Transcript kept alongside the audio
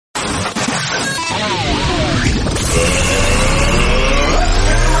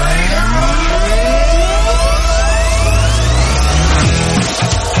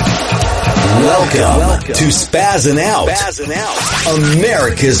Welcome to Spazzing Out,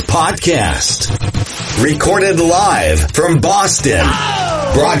 America's podcast. Recorded live from Boston,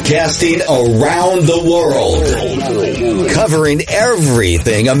 broadcasting around the world, covering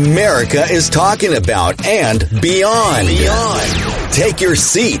everything America is talking about and beyond. Take your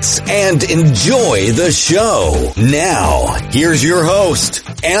seats and enjoy the show. Now, here's your host,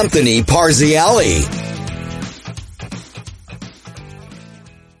 Anthony Parziale.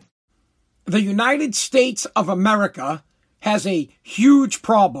 The United States of America has a huge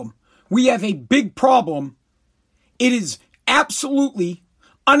problem. We have a big problem. It is absolutely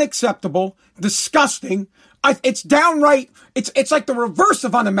unacceptable, disgusting. It's downright, it's like the reverse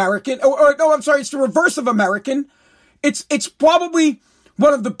of un-American. It's the reverse of American. It's probably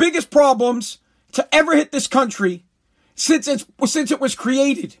one of the biggest problems to ever hit this country since it was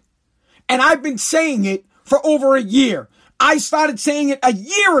created. And I've been saying it for over a year. I started saying it a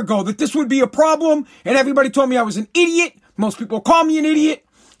year ago that this would be a problem, and everybody told me I was an idiot. Most people call me an idiot.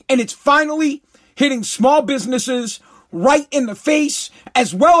 And it's finally hitting small businesses right in the face,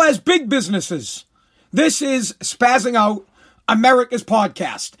 as well as big businesses. This is Spazzing Out, America's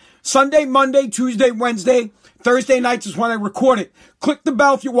podcast. Sunday, Monday, Tuesday, Wednesday, Thursday nights is when I record it. Click the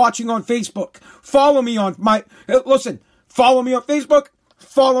bell if you're watching on Facebook. Follow me on follow me on Facebook.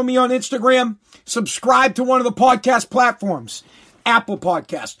 Follow me on Instagram. Subscribe to one of the podcast platforms. Apple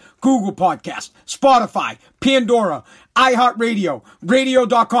Podcast, Google Podcast, Spotify, Pandora, iHeartRadio,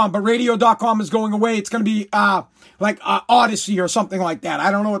 radio.com. But radio.com is going away. It's going to be Odyssey or something like that.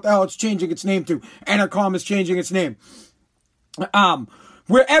 I don't know what the hell it's changing its name to. Entercom is changing its name.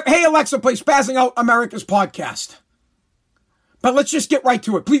 Hey Alexa, play Spazzing Out America's podcast. But let's just get right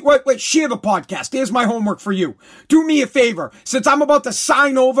to it. Please, wait, share the podcast. Here's my homework for you. Do me a favor. Since I'm about to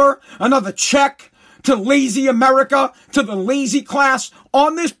sign over another check to lazy America, to the lazy class,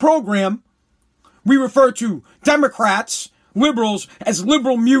 on this program, we refer to Democrats, liberals, as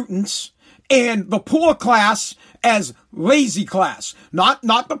liberal mutants, and the poor class as lazy class. Not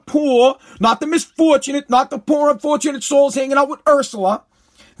the poor, not the misfortunate, not the poor unfortunate souls hanging out with Ursula.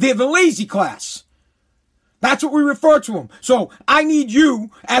 They're the lazy class. That's what we refer to them. So I need you,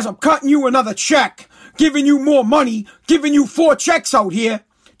 as I'm cutting you another check, giving you more money, giving you 4 checks out here,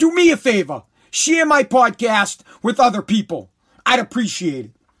 do me a favor. Share my podcast with other people. I'd appreciate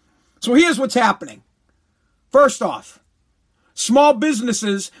it. So here's what's happening. First off, small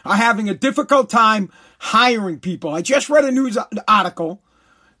businesses are having a difficult time hiring people. I just read a news article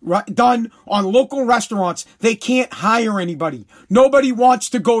done on local restaurants. They can't hire anybody. Nobody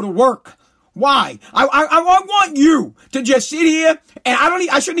wants to go to work. Why? I want you to just sit here and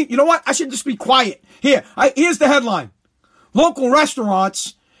I shouldn't, you know what? I should just be quiet. Here's the headline. Local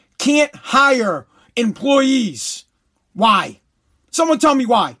restaurants can't hire employees. Why? Someone tell me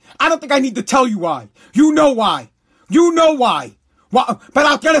why. I don't think I need to tell you why. You know why. But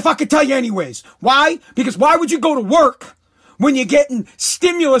I'll get if I could tell you anyways. Why? Because why would you go to work when you're getting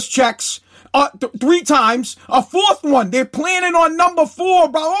stimulus checks 3 times, a 4th one? They're planning on number 4,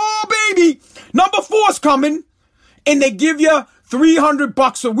 bro. Oh, baby. Number 4's coming. And they give you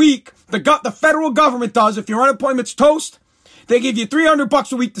 $300 a week. The federal government does. If your unemployment's toast, they give you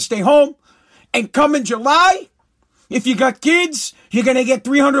 $300 a week to stay home. And come in July, if you got kids, you're going to get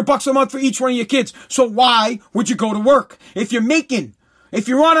 $300 a month for each one of your kids. So why would you go to work? If you're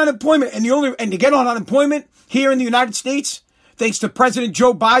on unemployment and you get on unemployment here in the United States, thanks to President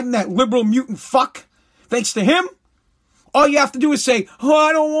Joe Biden, that liberal mutant fuck, thanks to him, all you have to do is say, oh,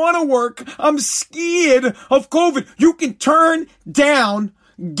 I don't want to work. I'm scared of COVID. You can turn down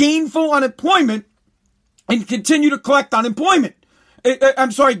gainful unemployment and continue to collect unemployment.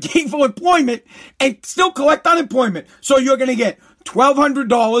 Gainful employment and still collect unemployment. So you're going to get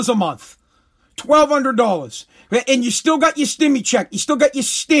 $1,200 a month. $1,200. And you still got your stimmy check. You still got your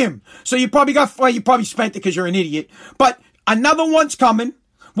stim. So you probably spent it because you're an idiot. But another one's coming.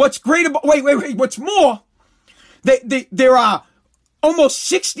 What's great about, what's more, there are almost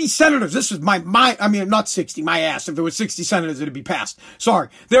 60 senators. This is not 60, my ass. If there was 60 senators, it'd be passed. Sorry.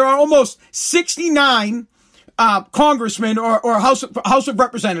 There are almost 69 congressmen or House of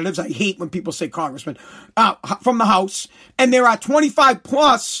Representatives. I hate when people say congressman, from the House. And there are 25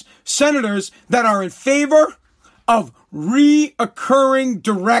 plus senators that are in favor of reoccurring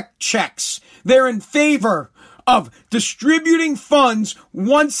direct checks. They're in favor of distributing funds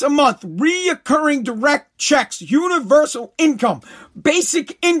once a month, reoccurring direct checks, universal income,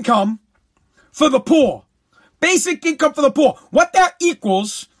 basic income for the poor. Basic income for the poor. What that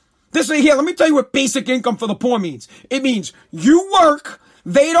equals Here, let me tell you what basic income for the poor means. It means you work,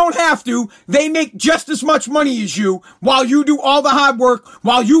 they don't have to, they make just as much money as you while you do all the hard work,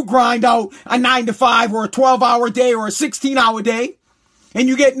 while you grind out a 9 to 5 or a 12-hour day or a 16-hour day, and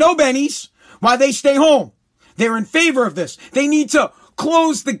you get no bennies while they stay home. They're in favor of this. They need to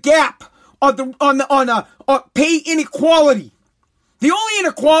close the gap on pay inequality. The only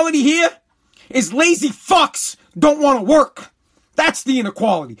inequality here is lazy fucks don't want to work. That's the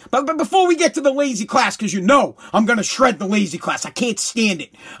inequality. But before we get to the lazy class, because you know I'm going to shred the lazy class. I can't stand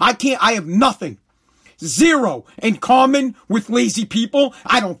it. I have nothing. Zero in common with lazy people.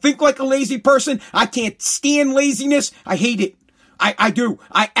 I don't think like a lazy person. I can't stand laziness. I hate it. I do.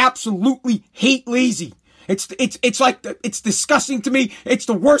 I absolutely hate lazy. It's disgusting to me. It's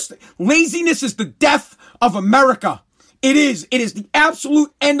the worst. Laziness is the death of America. It is the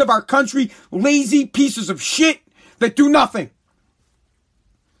absolute end of our country. Lazy pieces of shit that do nothing.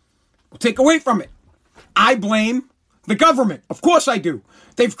 We'll take away from it. I blame the government. Of course I do.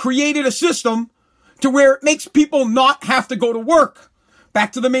 They've created a system to where it makes people not have to go to work.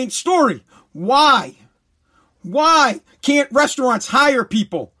 Back to the main story. Why? Why can't restaurants hire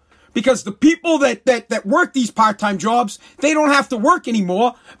people? Because the people that work these part-time jobs, they don't have to work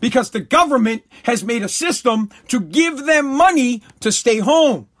anymore because the government has made a system to give them money to stay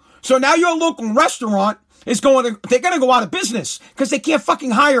home. So now your local restaurant they're going to go out of business because they can't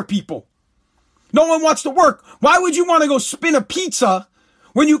fucking hire people. No one wants to work. Why would you want to go spin a pizza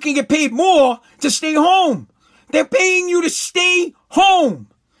when you can get paid more to stay home? They're paying you to stay home.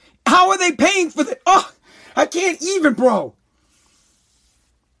 How are they paying for that? Oh, I can't even, bro.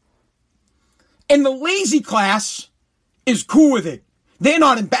 And the lazy class is cool with it. They're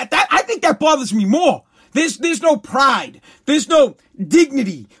not in bad. I think that bothers me more. There's no pride. There's no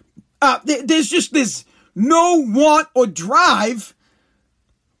dignity. There's no want or drive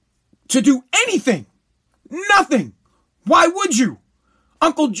to do anything. Nothing. Why would you?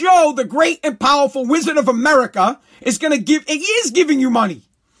 Uncle Joe, the great and powerful wizard of America, he is giving you money.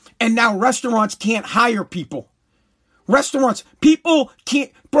 And now restaurants can't hire people. People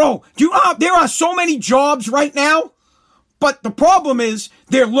can't, bro, there are so many jobs right now, but the problem is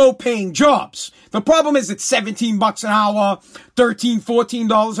they're low paying jobs. The problem is it's $17 an hour, $13,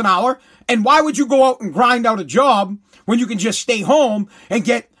 $14 an hour. And why would you go out and grind out a job when you can just stay home and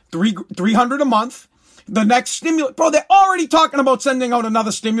get $300 a month? The next stimulus, bro, they're already talking about sending out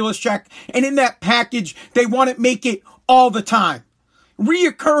another stimulus check. And in that package, they want to make it all the time.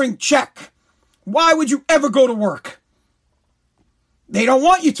 Reoccurring check. Why would you ever go to work? They don't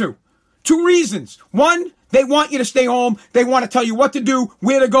want you to. 2 reasons. 1, they want you to stay home. They want to tell you what to do,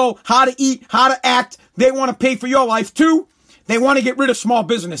 where to go, how to eat, how to act. They want to pay for your life. 2, they want to get rid of small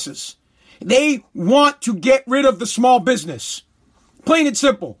businesses. They want to get rid of the small business. Plain and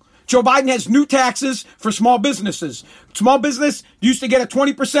simple. Joe Biden has new taxes for small businesses. Small business used to get a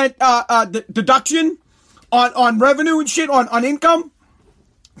 20% deduction on revenue and shit, on income.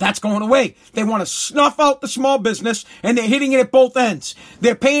 That's going away. They want to snuff out the small business, and they're hitting it at both ends.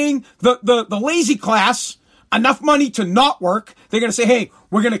 They're paying the lazy class enough money to not work. They're going to say, hey,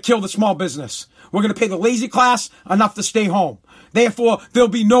 we're going to kill the small business. We're going to pay the lazy class enough to stay home. Therefore, there'll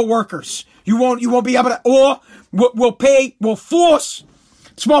be no workers. You won't be able to, or we'll force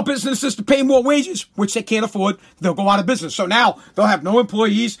small businesses to pay more wages, which they can't afford. They'll go out of business. So now they'll have no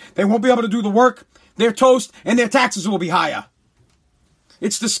employees. They won't be able to do the work. They're toast, and their taxes will be higher.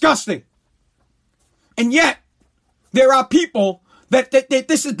 It's disgusting. And yet, there are people that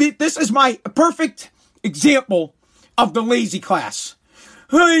this is my perfect example of the lazy class.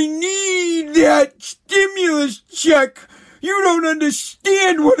 I need that stimulus check. You don't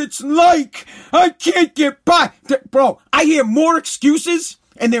understand what it's like. I can't get by. Bro, I hear more excuses,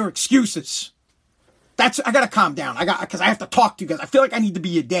 and they're excuses. I gotta calm down. Because I have to talk to you guys. I feel like I need to be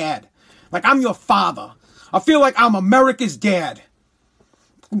your dad. Like I'm your father. I feel like I'm America's dad.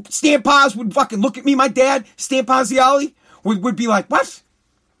 Stan Paz would fucking look at me, my dad, Stan Paziali, would be like, what?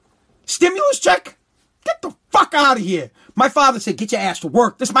 Stimulus check? Get the fuck out of here. My father said, get your ass to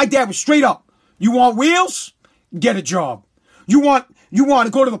work. My dad was straight up. You want wheels? Get a job. You want to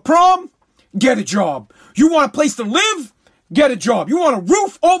go to the prom? Get a job. You want a place to live? Get a job. You want a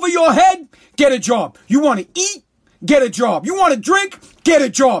roof over your head? Get a job. You want to eat? Get a job. You want to drink? Get a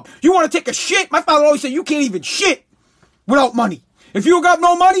job. You want to take a shit? My father always said, you can't even shit without money. If you got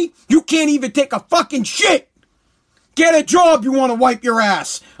no money, you can't even take a fucking shit. Get a job, you want to wipe your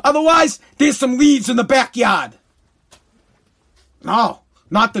ass. Otherwise, there's some leaves in the backyard. No,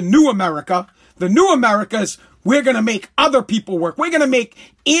 not the new America. The new America is we're going to make other people work. We're going to make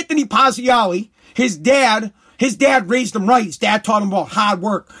Anthony Paziali, his dad, His dad raised him right. His dad taught him about hard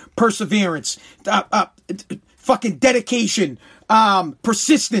work, perseverance, fucking dedication,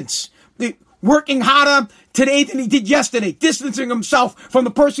 persistence, working harder today than he did yesterday, distancing himself from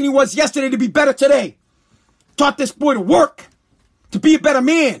the person he was yesterday to be better today. Taught this boy to work, to be a better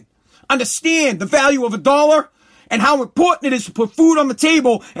man, understand the value of $1 and how important it is to put food on the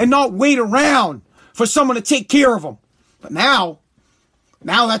table and not wait around for someone to take care of him. But now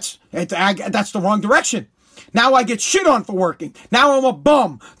that's the wrong direction. Now I get shit on for working. Now I'm a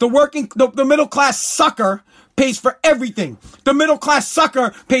bum. The middle class sucker pays for everything. The middle class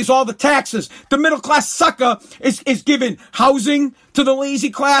sucker pays all the taxes. The middle class sucker is giving housing to the lazy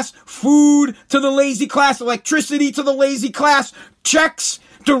class, food to the lazy class, electricity to the lazy class, checks,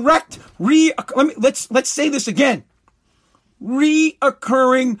 let's say this again.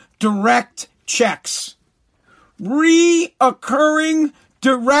 Reoccurring direct checks. Recurring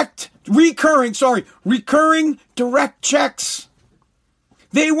direct checks.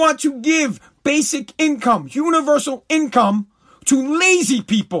 They want to give basic income, universal income to lazy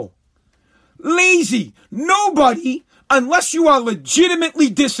people. Lazy. Nobody, unless you are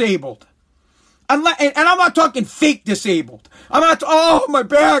legitimately disabled. And I'm not talking fake disabled. I'm not, my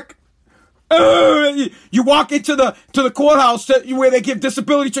back. You walk into the courthouse where they give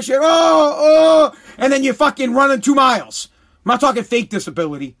disability checks, and then you're fucking running 2 miles. I'm not talking fake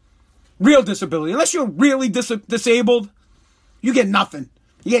disability. Real disability. Unless you're really disabled, you get nothing.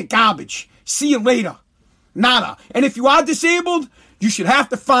 You get garbage. See you later. Nada. And if you are disabled, you should have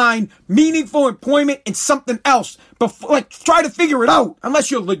to find meaningful employment in something else. Try to figure it out. Unless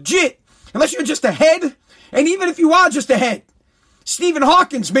you're legit. Unless you're just a head. And even if you are just a head, Stephen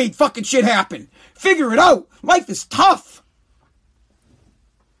Hawkins made fucking shit happen. Figure it out. Life is tough.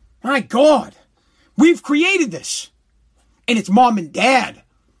 My God. We've created this. And it's mom and dad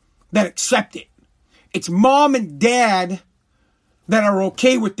that accept it. It's mom and dad that are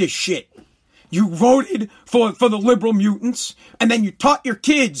okay with this shit. You voted for the liberal mutants, and then you taught your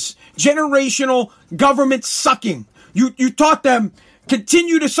kids generational government sucking. You taught them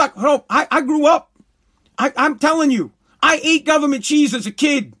continue to suck. Oh, I grew up. I'm telling you, I ate government cheese as a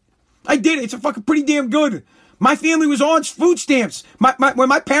kid. I did it. It's fucking pretty damn good. My family was on food stamps. When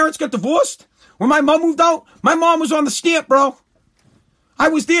my parents got divorced, when my mom moved out, my mom was on the stamp, bro. I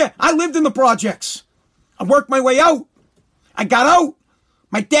was there. I lived in the projects. I worked my way out. I got out.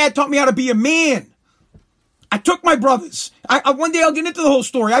 My dad taught me how to be a man. I took my brothers. One day I'll get into the whole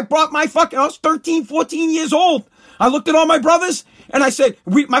story. I was 13, 14 years old. I looked at all my brothers and I said,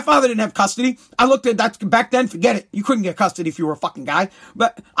 my father didn't have custody. I looked at that back then, forget it. You couldn't get custody if you were a fucking guy.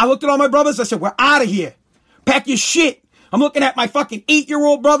 But I looked at all my brothers. I said, we're out of here. Pack your shit. I'm looking at my fucking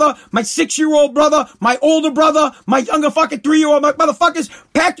 8-year-old brother, my 6-year-old brother, my older brother, my younger fucking 3-year-old motherfuckers.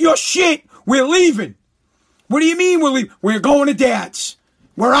 Pack your shit. We're leaving. What do you mean we're leaving? We're going to dad's.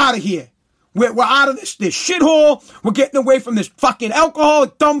 We're out of here. We're out of this shithole. We're getting away from this fucking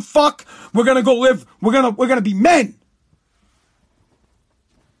alcoholic dumb fuck. We're gonna go live. We're gonna be men.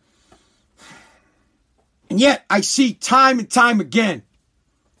 And yet I see time and time again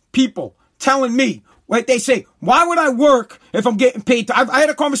people telling me, like they say, why would I work if I'm getting paid? I had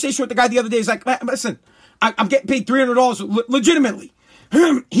a conversation with the guy the other day. He's like, listen, I'm getting paid $300 legitimately.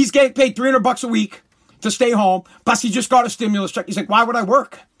 He's getting paid $300 a week to stay home. Plus, he just got a stimulus check. He's like, why would I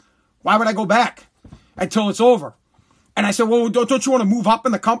work? Why would I go back until it's over? And I said, well, don't you want to move up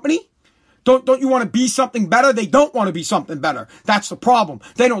in the company? Don't you want to be something better? They don't want to be something better. That's the problem.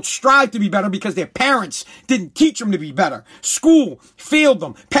 They don't strive to be better because their parents didn't teach them to be better. School failed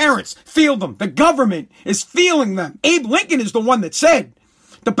them. Parents failed them. The government is failing them. Abe Lincoln is the one that said,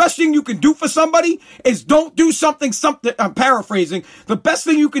 the best thing you can do for somebody is don't do something, I'm paraphrasing. The best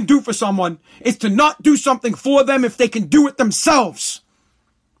thing you can do for someone is to not do something for them if they can do it themselves.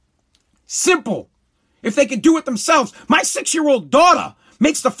 Simple. If they can do it themselves. My 6-year-old daughter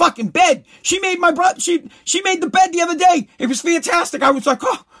makes the fucking bed. She made she made the bed the other day. It was fantastic. I was like,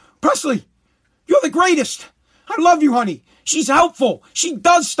 oh, Presley, you're the greatest. I love you, honey. She's helpful. She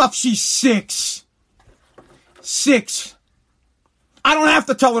does stuff. She's 6. 6. I don't have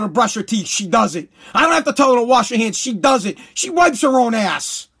to tell her to brush her teeth. She does it. I don't have to tell her to wash her hands. She does it. She wipes her own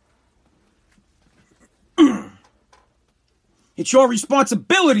ass. It's your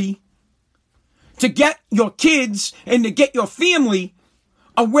responsibility to get your kids and to get your family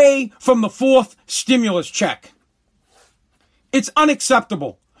away from the 4th stimulus check. It's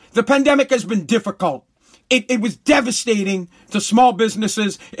unacceptable. The pandemic has been difficult. It was devastating to small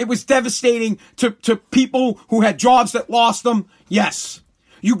businesses. It was devastating to people who had jobs that lost them. Yes,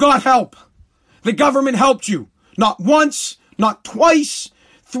 you got help. The government helped you. Not once, not twice,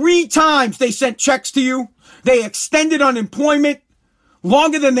 3 times they sent checks to you. They extended unemployment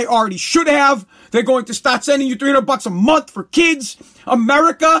longer than they already should have. They're going to start sending you $300 a month for kids.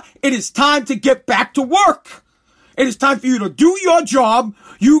 America, it is time to get back to work. It is time for you to do your job.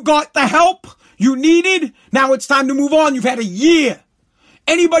 You got the help you needed. Now it's time to move on. You've had a year.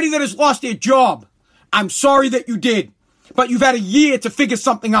 Anybody that has lost their job, I'm sorry that you did, but you've had a year to figure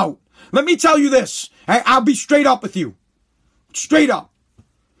something out. Let me tell you this. I'll be straight up with you. Straight up.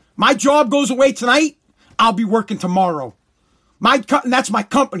 My job goes away tonight. I'll be working tomorrow. That's my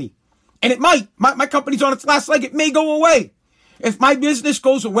company. And it might. My company's on its last leg. It may go away. If my business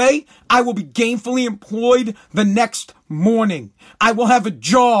goes away, I will be gainfully employed the next morning. I will have a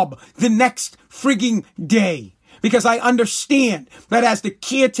job the next frigging day. Because I understand that as the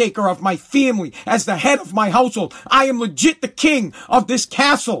caretaker of my family, as the head of my household, I am legit the king of this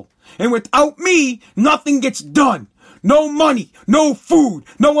castle. And without me, nothing gets done. No money, no food,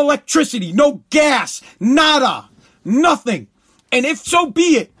 no electricity, no gas, nada, nothing. And if so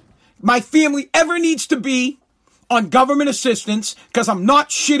be it, my family ever needs to be on government assistance, because I'm not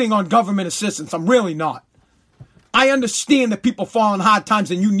shitting on government assistance. I'm really not. I understand that people fall in hard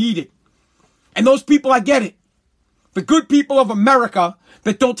times and you need it. And those people, I get it. The good people of America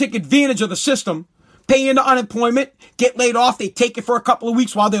that don't take advantage of the system, pay into unemployment, get laid off, they take it for a couple of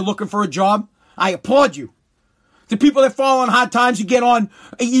weeks while they're looking for a job. I applaud you. The people that fall on hard times, you get on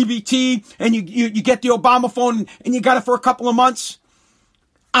a EBT and you get the Obama phone and you got it for a couple of months.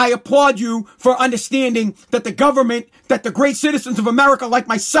 I applaud you for understanding that the government, that the great citizens of America like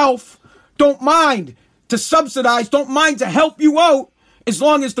myself don't mind to subsidize, don't mind to help you out as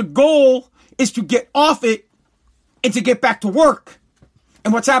long as the goal is to get off it and to get back to work.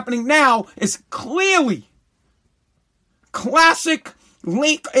 And what's happening now is clearly classic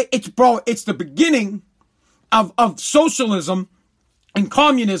link. It's the beginning of socialism and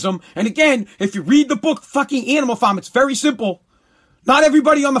communism. And again, if you read the book fucking Animal Farm, it's very simple. Not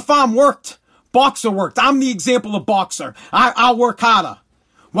everybody on the farm worked. Boxer worked. I'm the example of Boxer. I'll work harder.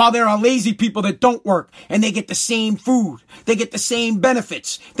 While there are lazy people that don't work and they get the same food. They get the same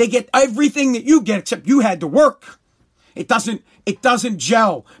benefits. They get everything that you get except you had to work. It doesn't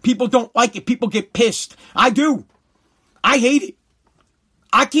gel. People don't like it. People get pissed. I do. I hate it.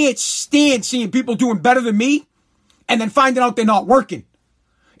 I can't stand seeing people doing better than me and then finding out they're not working.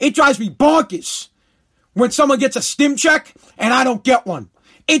 It drives me bonkers when someone gets a stim check and I don't get one.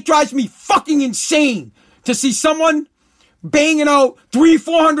 It drives me fucking insane to see someone banging out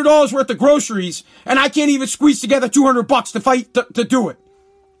 $300-400 worth of groceries and I can't even squeeze together $200 to do it.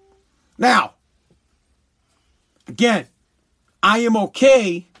 Now, again, I am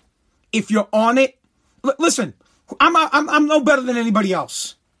okay if you're on it. Listen, I'm no better than anybody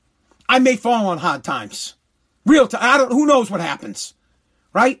else. I may fall on hard times. Who knows what happens,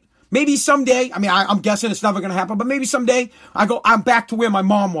 right? Maybe someday, I'm guessing it's never going to happen, but maybe someday I'm back to where my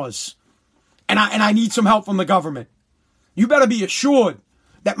mom was. And I need some help from the government. You better be assured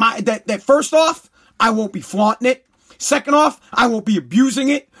that first off, I won't be flaunting it. Second off, I won't be abusing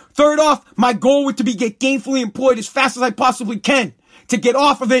it. Third off, my goal would to be get gainfully employed as fast as I possibly can to get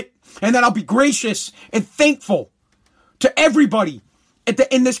off of it. And then I'll be gracious and thankful to everybody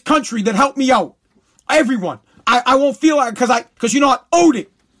in this country that helped me out. Everyone. I won't feel like, because you're not owed it.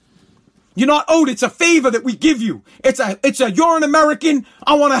 You're not owed. It's a favor that we give you. You're an American.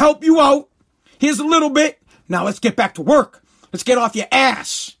 I want to help you out. Here's a little bit. Now let's get back to work. Let's get off your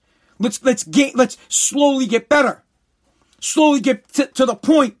ass. Let's slowly get better. Slowly get to the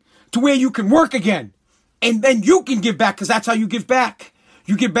point to where you can work again. And then you can give back, because that's how you give back.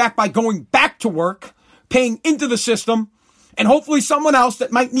 You give back by going back to work, paying into the system, and hopefully someone else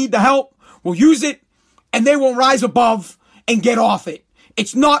that might need the help will use it, and they will rise above and get off it.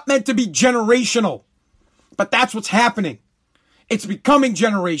 It's not meant to be generational, but that's what's happening. It's becoming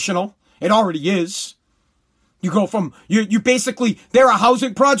generational. It already is. You go from, you basically, there are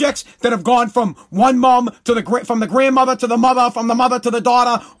housing projects that have gone from one mom from the grandmother to the mother, from the mother to the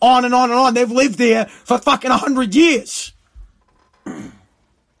daughter, on and on and on. They've lived there for fucking 100 years.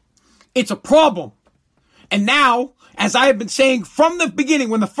 It's a problem. And now, as I have been saying from the beginning,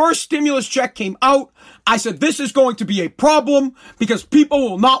 when the first stimulus check came out, I said this is going to be a problem because people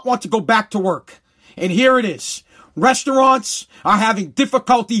will not want to go back to work. And here it is. Restaurants are having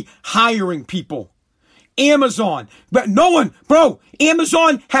difficulty hiring people. Amazon, but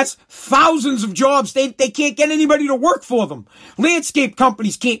Amazon has thousands of jobs. They can't get anybody to work for them. Landscape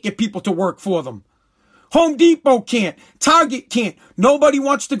companies can't get people to work for them. Home Depot can't. Target can't. Nobody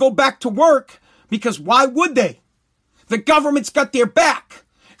wants to go back to work because why would they? The government's got their back.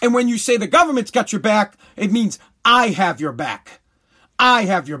 And when you say the government's got your back, it means I have your back. I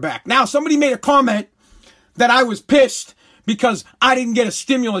have your back. Now, somebody made a comment that I was pissed because I didn't get a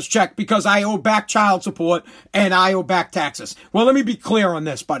stimulus check because I owe back child support and I owe back taxes. Well, let me be clear on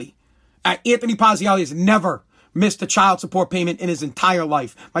this, buddy. Anthony Pazziali has never missed a child support payment in his entire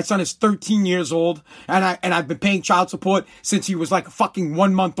life. My son is 13 years old, and I've been paying child support since he was like a fucking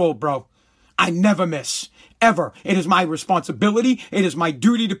 1 month old, bro. I never miss. Ever. It is my responsibility. It is my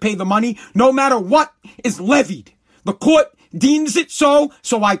duty to pay the money, no matter what is levied. The court deems it so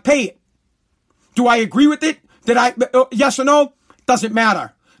I pay it. Do I agree with it? Yes or no? Doesn't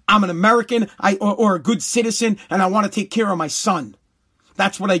matter. I'm an American or a good citizen, and I want to take care of my son.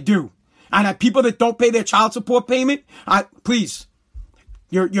 That's what I do. And people that don't pay their child support payment, please,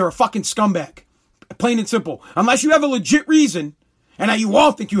 you're a fucking scumbag. Plain and simple. Unless you have a legit reason, and you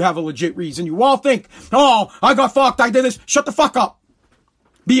all think you have a legit reason. You all think, oh, I got fucked, I did this. Shut the fuck up.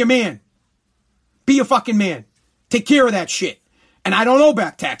 Be a man. Be a fucking man. Take care of that shit. And I don't owe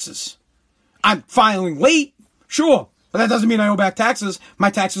back taxes. I'm filing late, sure, but that doesn't mean I owe back taxes. My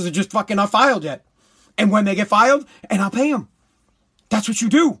taxes are just fucking not filed yet. And when they get filed, and I'll pay them. That's what you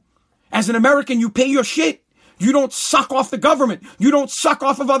do. As an American, you pay your shit. You don't suck off the government. You don't suck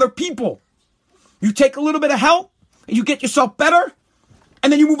off of other people. You take a little bit of help, and you get yourself better,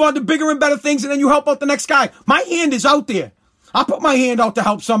 and then you move on to bigger and better things, and then you help out the next guy. My hand is out there. I'll put my hand out to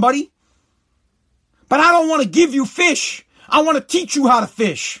help somebody. But I don't want to give you fish. I want to teach you how to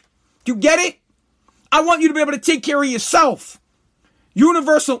fish. Do you get it? I want you to be able to take care of yourself.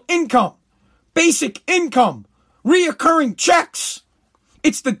 Universal income, basic income, reoccurring checks.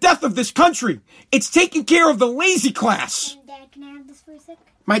 It's the death of this country. It's taking care of the lazy class. Dad, can I have this for a sec?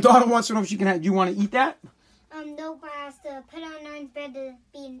 My daughter wants to know if she can have. Do you want to eat that? No, but I have to put on Orange Bread to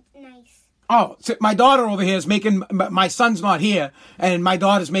be nice. Oh, so my daughter over here is making, my son's not here, and my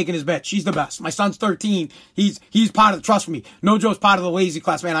daughter's making his bed. She's the best. My son's 13. He's part of the, trust me, Nojo's part of the lazy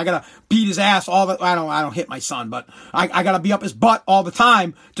class, man. I gotta beat his ass all the, I don't hit my son, but I gotta be up his butt all the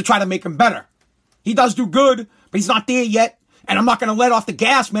time to try to make him better. He does do good, but he's not there yet, and I'm not gonna let off the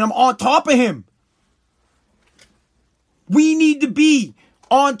gas, man. I'm on top of him. We need to be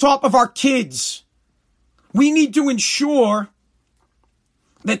on top of our kids. We need to ensure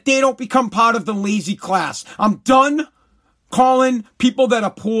that they don't become part of the lazy class. I'm done calling people that are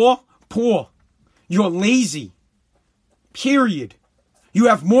poor. You're lazy. Period. You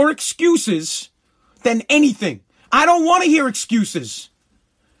have more excuses than anything. I don't want to hear excuses.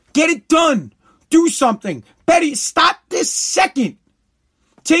 Get it done. Do something. Betty, stop this second.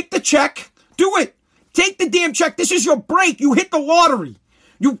 Take the check. Do it. Take the damn check. This is your break. You hit the lottery.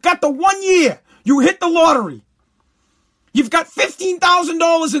 You've got the 1 year. You hit the lottery. You've got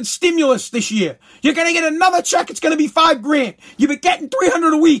 $15,000 in stimulus this year. You're going to get another check. It's going to be $5,000. You've been getting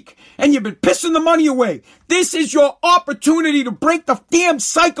 $300 a week and you've been pissing the money away. This is your opportunity to break the damn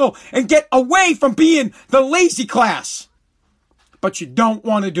cycle and get away from being the lazy class. But you don't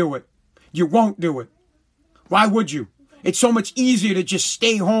want to do it. You won't do it. Why would you? It's so much easier to just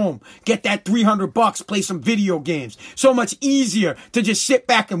stay home, get that $300, play some video games. So much easier to just sit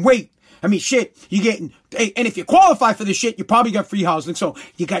back and wait. I mean, shit, you're getting, and if you qualify for this shit, you probably got free housing. So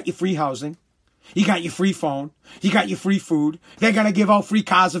you got your free housing. You got your free phone. You got your free food. They're going to give out free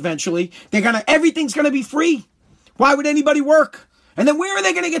cars eventually. Everything's going to be free. Why would anybody work? And then where are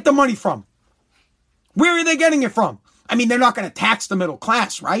they going to get the money from? Where are they getting it from? I mean, they're not going to tax the middle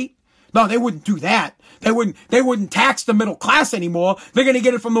class, right? No, they wouldn't do that. They wouldn't tax the middle class anymore. They're going to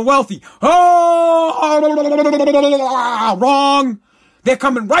get it from the wealthy. Oh, wrong. They're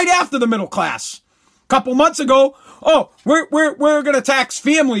coming right after the middle class. A couple months ago, we're going to tax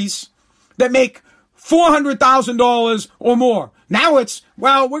families that make $400,000 or more. Now it's,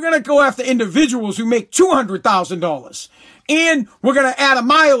 we're going to go after individuals who make $200,000. And we're going to add a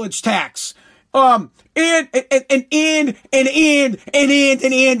mileage tax. And.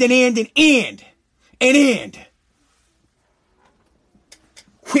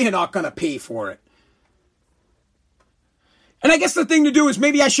 We're not going to pay for it. And I guess the thing to do is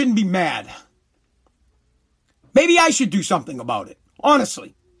maybe I shouldn't be mad. Maybe I should do something about it.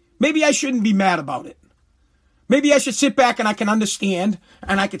 Honestly. Maybe I shouldn't be mad about it. Maybe I should sit back and I can understand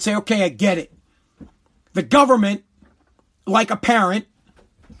and I could say, okay, I get it. The government, like a parent,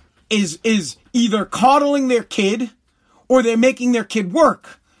 is either coddling their kid or they're making their kid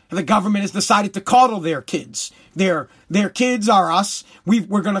work. And the government has decided to coddle their kids. Their kids are us.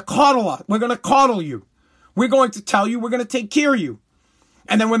 We're going to coddle. We're going to coddle you. We're going to tell you we're going to take care of you.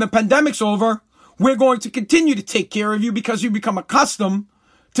 And then when the pandemic's over, we're going to continue to take care of you because you become accustomed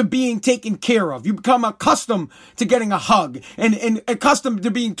to being taken care of. You become accustomed to getting a hug and accustomed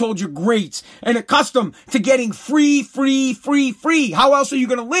to being told you're great and accustomed to getting free. How else are you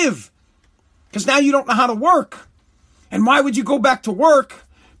going to live? Because now you don't know how to work. And why would you go back to work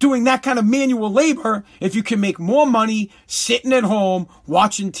doing that kind of manual labor if you can make more money sitting at home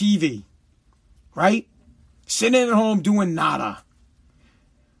watching TV? Right? Sitting at home doing nada.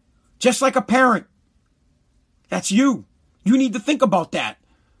 Just like a parent. That's you. You need to think about that.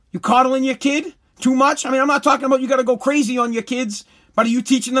 You coddling your kid too much? I mean, I'm not talking about you got to go crazy on your kids, but are you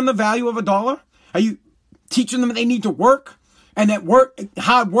teaching them the value of $1? Are you teaching them that they need to work and that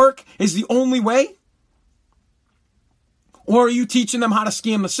hard work is the only way? Or are you teaching them how to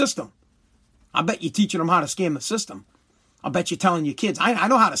scam the system? I bet you're teaching them how to scam the system. I bet you're telling your kids, I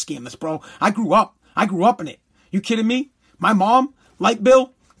know how to scam this, bro. I grew up in it. You kidding me? My mom, light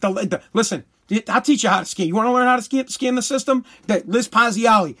bill, listen, I'll teach you how to scam. You want to learn how to scam the system? That Liz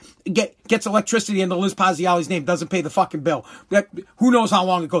Pazziali gets electricity into Liz Pazziali's name, doesn't pay the fucking bill. Who knows how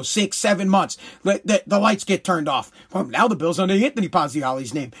long it goes? 6, 7 months. The lights get turned off. Well, now the bill's under Anthony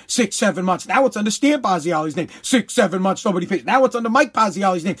Pazziali's name. 6, 7 months. Now it's under Stan Pazziali's name. 6, 7 months. Nobody pays. Now it's under Mike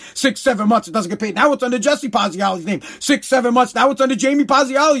Pazziali's name. 6, 7 months. It doesn't get paid. Now it's under Jesse Pazziali's name. 6, 7 months. Now it's under Jamie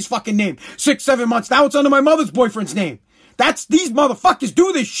Pazziali's fucking name. 6, 7 months. Now it's under my mother's boyfriend's name. These motherfuckers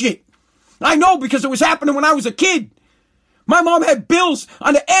do this shit. I know because it was happening when I was a kid. My mom had bills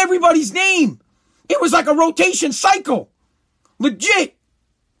under everybody's name. It was like a rotation cycle. Legit.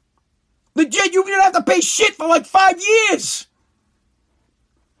 You didn't have to pay shit for like 5 years.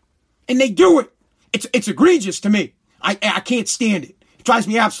 And they do it. It's egregious to me. I can't stand it. It drives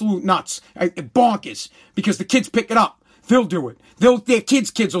me absolute nuts. Bonkers. Because the kids pick it up. They'll do it. Their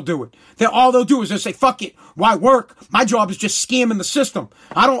kids will do it. All they'll do is just say, fuck it. Why work? My job is just scamming the system.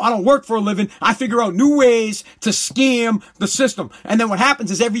 I don't work for a living. I figure out new ways to scam the system. And then what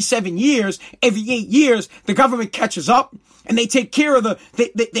happens is every 7 years, every 8 years, the government catches up and they take care of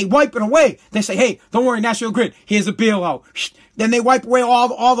they wipe it away. They say, hey, don't worry, National Grid, here's a bailout. Then they wipe away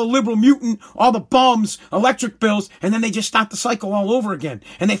all the liberal mutant, all the bums, electric bills, and then they just start the cycle all over again.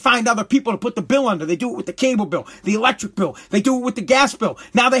 And they find other people to put the bill under. They do it with the cable bill, the electric bill. They do it with the gas bill.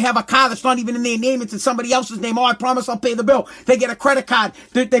 Now they have a car that's not even in their name. It's in somebody else's name. Oh, I promise I'll pay the bill. They get a credit card.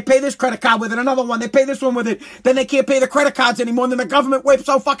 They pay this credit card with it, another one. They pay this one with it. Then they can't pay the credit cards anymore. And then the government wipes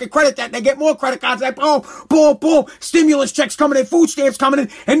out fucking credit debt. And they get more credit cards. Boom. Stimulus checks coming in, food stamps coming in,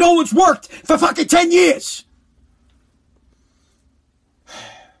 and no one's worked for fucking 10 years.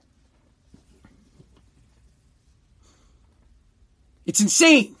 It's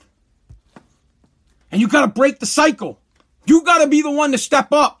insane. And you got to break the cycle. You got to be the one to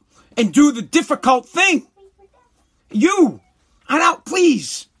step up and do the difficult thing.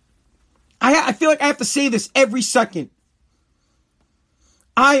 Please. I feel like I have to say this every second.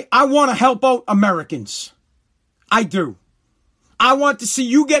 I want to help out Americans. I do. I want to see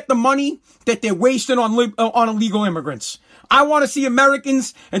you get the money that they're wasting on illegal immigrants. I want to see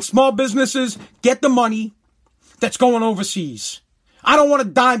Americans and small businesses get the money that's going overseas. I don't want a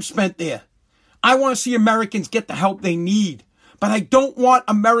dime spent there. I want to see Americans get the help they need. But I don't want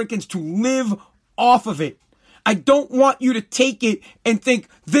Americans to live off of it. I don't want you to take it and think,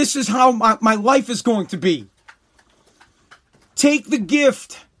 this is how my life is going to be. Take the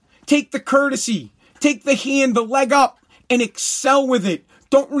gift. Take the courtesy. Take the hand, the leg up, and excel with it.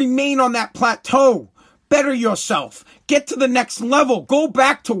 Don't remain on that plateau. Better yourself. Get to the next level. Go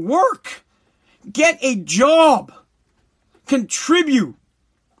back to work. Get a job. Contribute.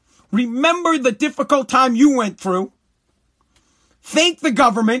 Remember the difficult time you went through. Thank the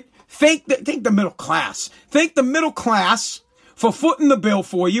government. Thank the middle class. Thank the middle class for footing the bill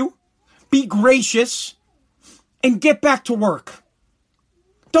for you. Be gracious and get back to work.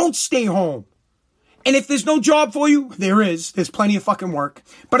 Don't stay home. And if there's no job for you, there's plenty of fucking work.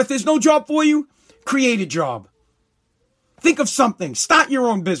 But if there's no job for you, create a job. Think of something. Start your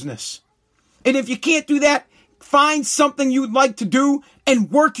own business. And if you can't do that, find something you'd like to do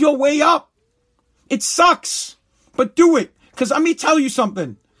and work your way up. It sucks, but do it. Because let me tell you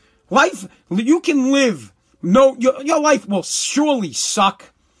something. Life, you can live. No, your life will surely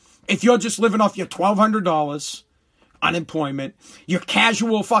suck if you're just living off your $1,200 unemployment, your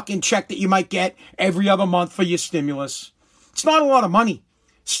casual fucking check that you might get every other month for your stimulus. It's not a lot of money.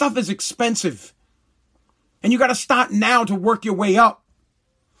 Stuff is expensive. And you got to start now to work your way up.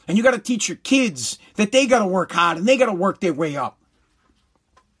 And you got to teach your kids that they got to work hard and they got to work their way up.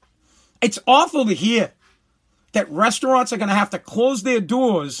 It's awful to hear that restaurants are going to have to close their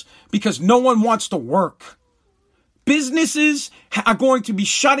doors because no one wants to work. Businesses are going to be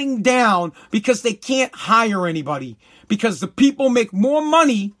shutting down because they can't hire anybody. because the people make more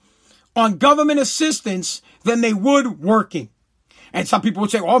money on government assistance than they would working. And some people would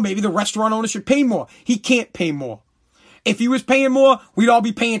say, oh, maybe the restaurant owner should pay more. He can't pay more. If he was paying more, we'd all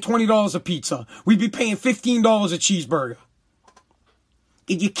be paying $20 a pizza. We'd be paying $15 a cheeseburger.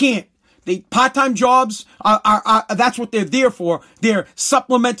 You can't. Part-time jobs are that's what they're there for. They're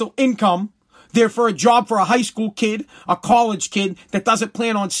supplemental income. They're for a job for a high school kid, a college kid that doesn't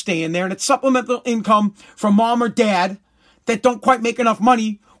plan on staying there. And it's supplemental income from mom or dad that don't quite make enough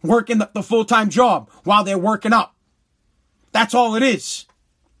money working the full-time job while they're working up. That's all it is.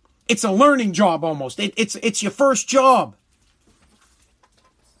 It's a learning job almost. It's your first job.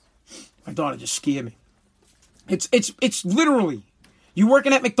 My daughter just scared me. It's literally, you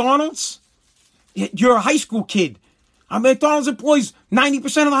working at McDonald's? You're a high school kid. McDonald's employs 90%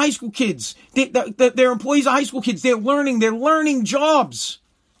 of the high school kids. Their employees are high school kids. They're learning jobs.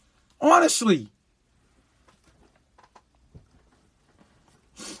 Honestly.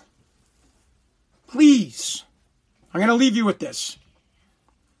 Please. I'm going to leave you with this.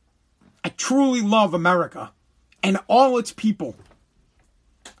 I truly love America and all its people.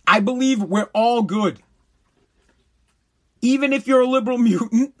 I believe we're all good. Even if you're a liberal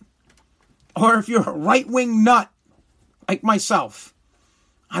mutant or if you're a right-wing nut like myself.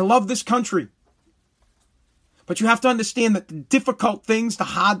 I love this country. But you have to understand that the difficult things, the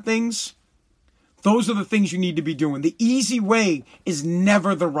hard things, those are the things you need to be doing. The easy way is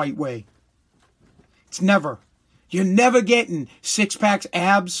never the right way. It's never. You're never getting six-packs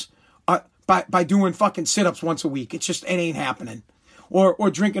abs by doing fucking sit-ups once a week. It ain't happening. Or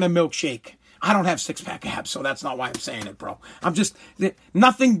drinking a milkshake. I don't have six-pack abs, so that's not why I'm saying it, bro.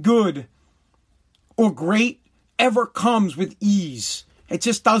 Nothing good or great ever comes with ease. It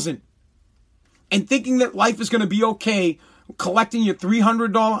just doesn't. And thinking that life is going to be okay, collecting your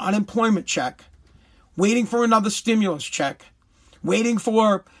 $300 unemployment check, waiting for another stimulus check, waiting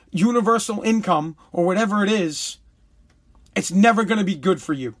for universal income or whatever it is, it's never going to be good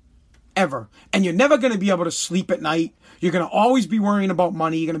for you. Ever. And you're never going to be able to sleep at night. You're going to always be worrying about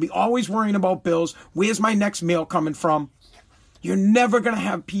money. You're going to be always worrying about bills. Where's my next meal coming from? You're never going to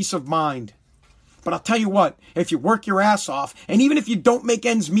have peace of mind. But I'll tell you what, if you work your ass off, and even if you don't make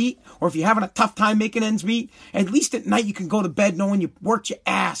ends meet, or if you're having a tough time making ends meet, at least at night you can go to bed knowing you worked your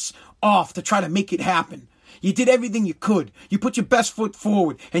ass off to try to make it happen. You did everything you could. You put your best foot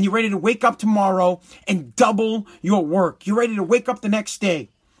forward, and you're ready to wake up tomorrow and double your work. You're ready to wake up the next day.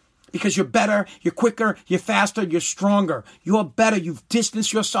 Because you're better, you're quicker, you're faster, you're stronger. You're better. You've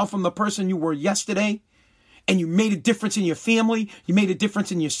distanced yourself from the person you were yesterday. And you made a difference in your family. You made a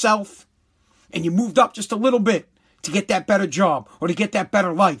difference in yourself. And you moved up just a little bit to get that better job or to get that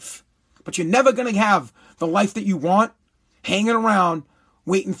better life. But you're never going to have the life that you want hanging around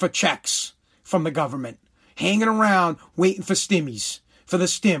waiting for checks from the government. Hanging around waiting for stimmies, for the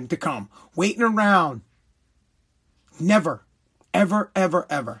stim to come. Waiting around. Never. Ever, ever,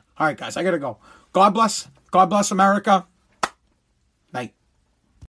 ever. All right, guys, I got to go. God bless. God bless America.